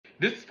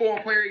This is for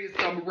Aquarius,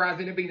 Sun,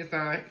 Rising, and Venus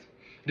signs.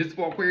 This is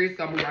for Aquarius,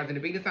 Sun, Rising,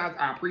 and Venus signs.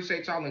 I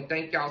appreciate y'all and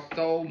thank y'all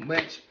so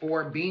much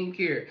for being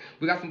here.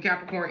 We got some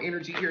Capricorn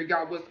energy here,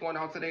 y'all. What's going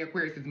on today?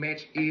 Aquarius'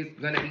 match is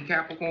going to be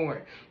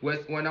Capricorn.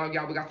 What's going on,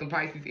 y'all? We got some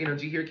Pisces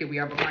energy here. Can we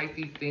have a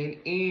Pisces send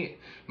in?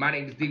 My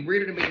name is D.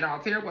 Reader, the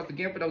 $1,000,000 Tarot. Once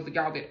again, for those of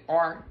y'all that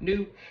are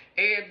new,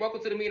 and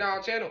welcome to the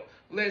 $1,000,000 channel.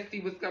 Let's see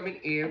what's coming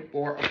in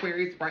for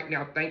Aquarius right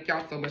now. Thank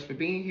y'all so much for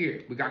being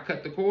here. We got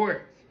Cut the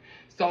Cords.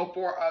 So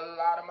for a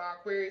lot of my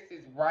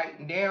Aquariuses right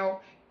now,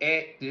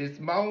 at this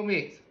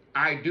moment,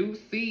 I do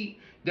see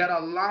that a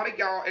lot of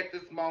y'all at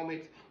this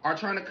moment are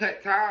trying to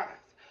cut ties.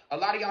 A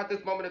lot of y'all at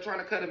this moment are trying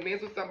to cut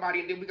amends with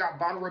somebody, and then we got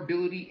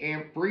vulnerability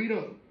and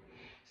freedom.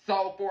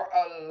 So for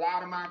a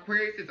lot of my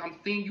Aquariuses, I'm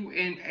seeing you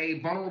in a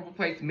vulnerable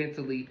place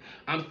mentally.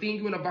 I'm seeing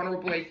you in a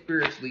vulnerable place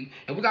spiritually.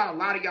 And we got a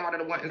lot of y'all that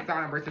are wanting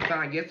sign versus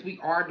sign. Yes, we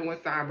are doing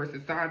sign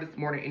versus sign this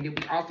morning. And then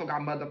we also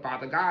got mother,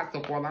 father, God.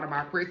 So for a lot of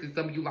my Aquariuses,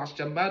 some of you lost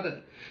your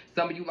mother.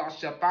 Some of you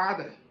lost your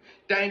father.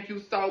 Thank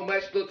you so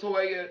much,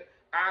 LaToya.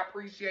 I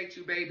appreciate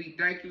you, baby.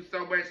 Thank you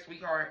so much,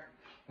 sweetheart.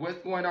 What's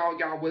going on,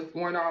 y'all? What's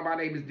going on? My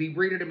name is D.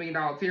 Reader, the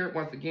 $1,000,000 Tarot.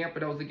 Once again, for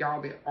those of y'all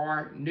that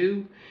are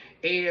new,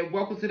 and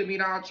welcome to the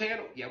 $1,000,000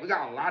 channel. Yeah, we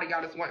got a lot of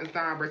y'all that's wanting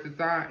sign versus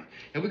sign,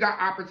 and we got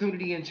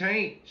opportunity and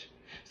change.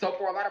 So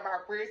for a lot of my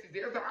Aquarius,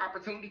 there's an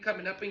opportunity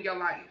coming up in your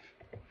life.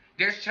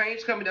 There's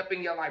change coming up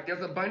in your life.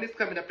 There's abundance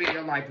coming up in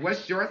your life.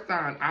 What's your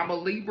sign? I'm a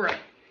Libra.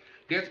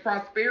 There's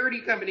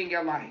prosperity coming in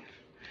your life.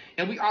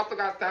 And we also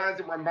got signs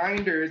and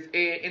reminders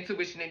and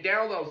intuition and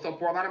downloads. So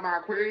for a lot of my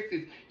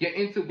Aquariuses, your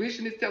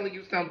intuition is telling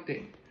you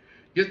something.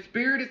 Your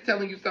spirit is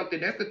telling you something.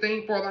 That's the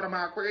thing for a lot of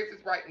my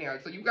Aquariuses right now.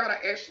 So you got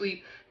to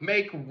actually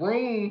make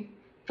room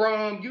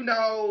from,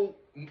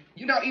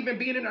 even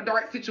being in a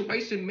dark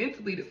situation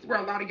mentally. This is where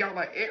a lot of y'all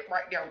are at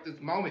right now at this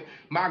moment.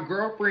 My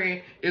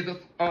girlfriend is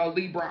a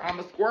Libra. I'm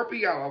a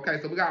Scorpio.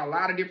 Okay, so we got a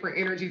lot of different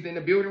energies in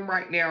the building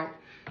right now.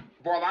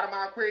 For a lot of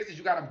my Aquariuses,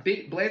 you got a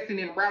big blessing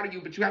in route of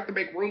you, but you have to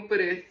make room for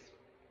this.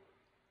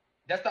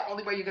 That's the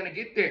only way you're going to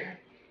get there.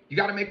 You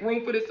got to make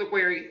room for this,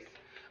 Aquarius.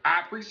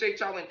 I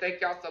appreciate y'all and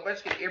thank y'all so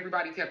much. Can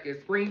everybody tap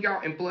their screen,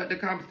 y'all, and flood the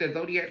comments that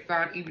zodiac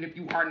sign, even if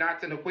you are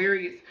not an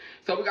Aquarius.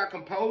 So we got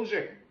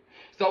composure.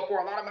 So for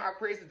a lot of my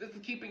Aquariuses, this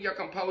is keeping your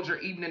composure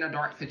even in a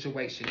dark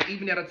situation,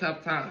 even at a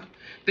tough time.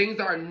 Things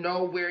are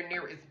nowhere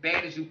near as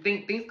bad as you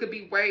think. Things could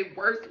be way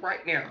worse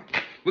right now.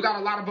 We got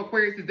a lot of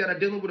Aquariuses that are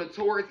dealing with a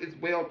Taurus as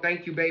well.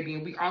 Thank you, baby.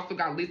 And we also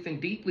got listen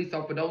deeply.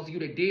 So for those of you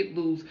that did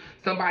lose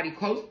somebody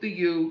close to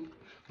you,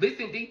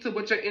 listen deep to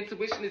what your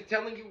intuition is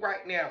telling you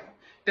right now.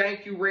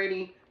 Thank you,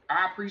 Rennie.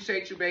 I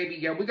appreciate you, baby.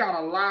 Yeah, we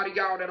got a lot of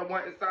y'all that are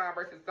wanting sign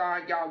versus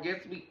sign, y'all. Yes,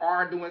 we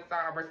are doing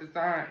sign versus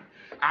sign.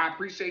 I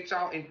appreciate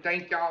y'all and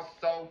thank y'all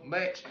so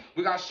much.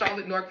 We got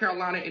Charlotte, North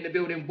Carolina in the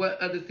building. What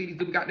other cities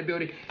do we got in the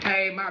building?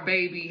 Hey, my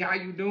baby, how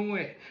you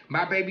doing?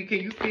 My baby, can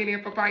you send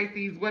in for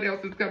Pisces? What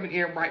else is coming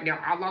in right now?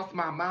 I lost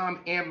my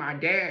mom and my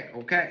dad,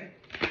 okay?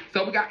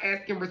 So we got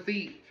ask and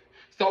receive.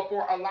 So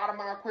for a lot of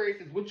my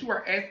Aquariuses, what you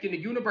are asking the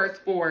universe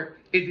for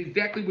is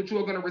exactly what you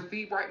are going to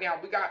receive right now.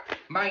 We got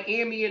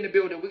Miami in the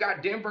building. We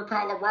got Denver,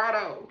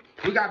 Colorado.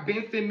 We got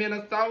Benson,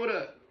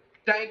 Minnesota.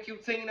 Thank you,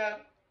 Tina.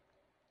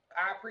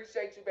 I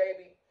appreciate you,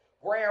 baby.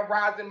 Grand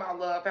Rising, my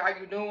love. How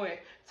you doing?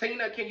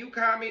 Tina, can you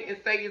comment and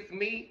say it's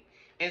me?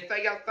 And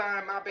say your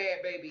sign, my bad,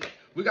 baby.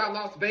 We got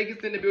Las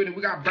Vegas in the building.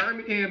 We got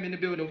Birmingham in the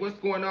building. What's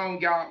going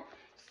on, y'all?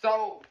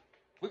 So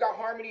we got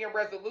harmony and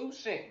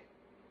resolution.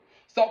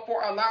 So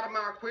for a lot of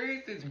my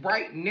Aquariuses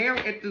right now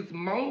at this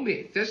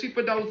moment, especially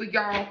for those of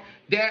y'all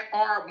that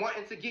are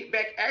wanting to get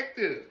back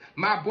active.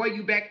 My boy,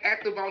 you back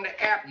active on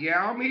the app.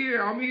 Yeah, I'm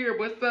here. I'm here.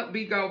 What's up,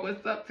 Bigo?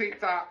 What's up,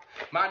 TikTok?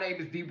 My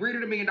name is D.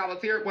 Reader, the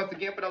 $1,000,000 Tarot. Once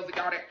again, for those of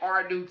y'all that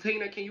are new,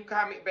 Tina, can you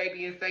comment,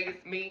 baby, and say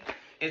it's me?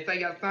 And say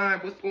your sign.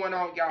 What's going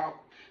on, y'all?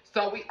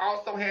 So we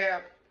also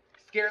have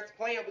Scarce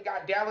Plan. We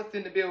got Dallas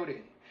in the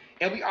building.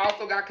 And we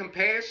also got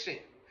Compassion.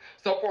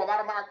 So for a lot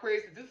of my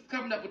Aquariuses, this is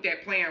coming up with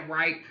that plan,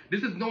 right?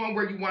 This is knowing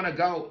where you want to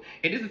go.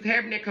 And this is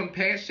having that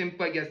compassion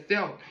for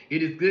yourself.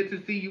 It is good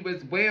to see you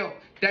as well.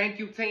 Thank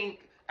you, Tink.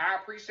 I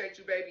appreciate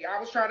you, baby. I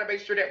was trying to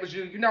make sure that was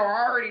you. You know,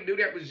 I already knew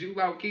that was you,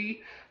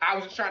 low-key. I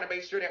was just trying to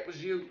make sure that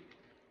was you.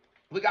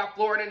 We got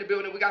Florida in the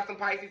building. We got some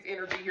Pisces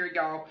energy here,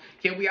 y'all.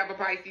 Can we have a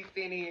Pisces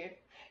send in?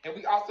 And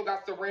we also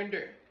got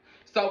surrender.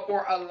 So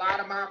for a lot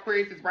of my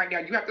Aquariuses right now,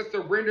 you have to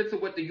surrender to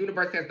what the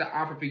universe has to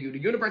offer for you. The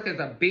universe has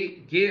a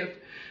big gift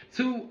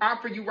to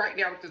offer you right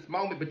now at this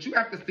moment, but you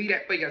have to see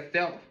that for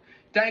yourself.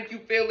 Thank you,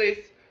 Phyllis.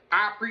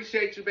 I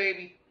appreciate you,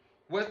 baby.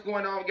 What's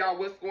going on, y'all?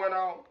 What's going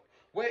on?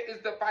 What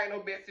is the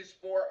final message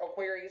for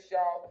Aquarius,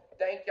 y'all?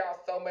 Thank y'all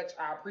so much.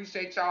 I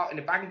appreciate y'all. And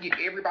if I can get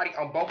everybody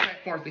on both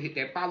platforms to hit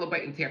that follow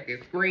button, tap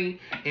that screen,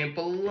 and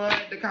flood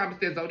the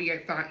comments that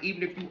zodiac sign,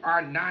 even if you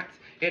are not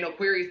an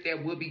Aquarius,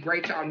 that would be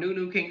great, y'all.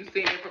 Nunu, can you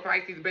send in for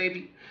Pisces,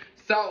 baby?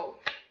 So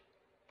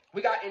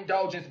We got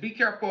indulgence. Be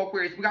careful,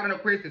 Aquarius. We got an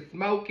Aquarius that's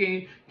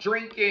smoking,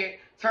 drinking,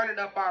 turning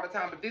up all the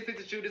time. If this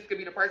isn't you, this could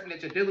be the person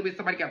that you're dealing with.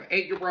 Somebody got an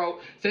 8-year-old,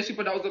 especially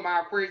for those of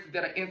my Aquarius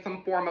that are in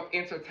some form of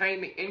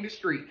entertainment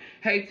industry.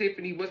 Hey,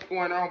 Tiffany, what's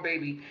going on,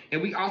 baby?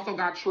 And we also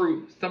got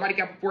True. Somebody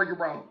got a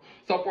 4-year-old.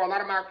 So for a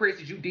lot of my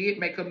Aquarius, you did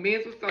make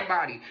amends with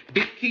somebody.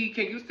 Big Key,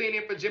 can you send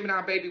in for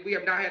Gemini, baby? We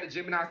have not had a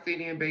Gemini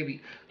send in,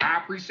 baby. I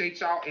appreciate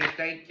y'all and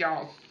thank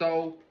y'all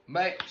so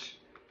much.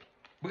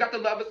 We got the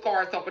Lovers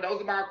card. So for those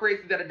of my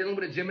Aquarius that are dealing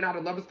with a Gemini,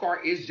 the Lovers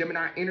card is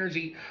Gemini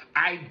energy.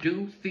 I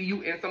do see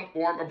you in some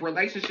form of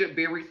relationship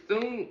very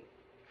soon.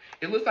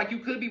 It looks like you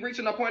could be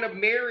reaching a point of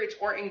marriage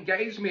or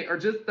engagement or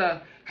just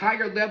a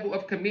higher level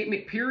of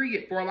commitment,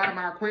 period. For a lot of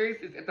my Aquarius,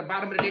 at the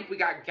bottom of the deck, we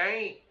got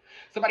game.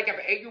 Somebody got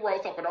an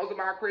 8-year-old. So for those of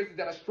my Aquarius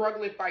that are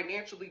struggling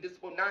financially, this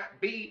will not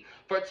be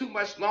for too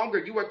much longer.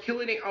 You are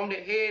killing it on the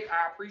head.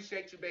 I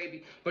appreciate you,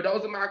 baby. For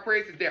those of my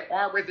Aquarius that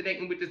are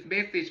resonating with this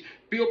message,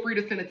 feel free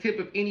to send a tip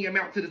of any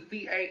amount to the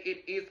CA.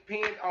 It is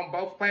pinned on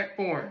both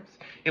platforms.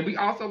 And we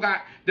also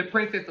got the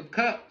Princess of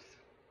Cups.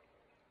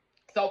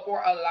 So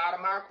for a lot of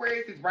my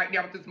Aquarius right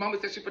now at this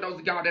moment, especially for those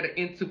of y'all that are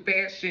into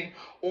fashion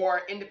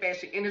or in the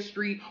fashion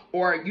industry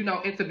or, you know,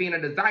 into being a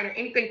designer,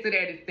 anything to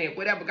that extent,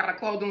 whatever, got a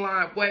clothing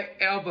line,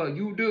 whatever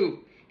you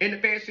do in the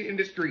fashion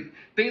industry,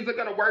 things are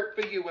going to work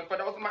for you. And for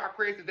those of my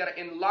Aquarius that are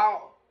in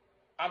law,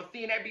 I'm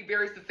seeing that be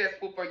very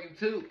successful for you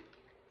too.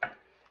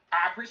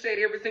 I appreciate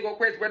every single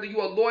Aquarius, whether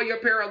you're a lawyer,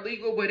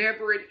 paralegal,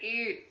 whatever it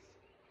is,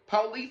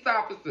 police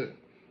officer,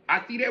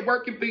 I see that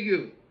working for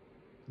you.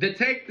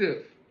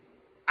 Detective.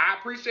 I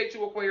appreciate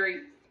you,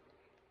 Aquarius.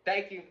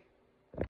 Thank you.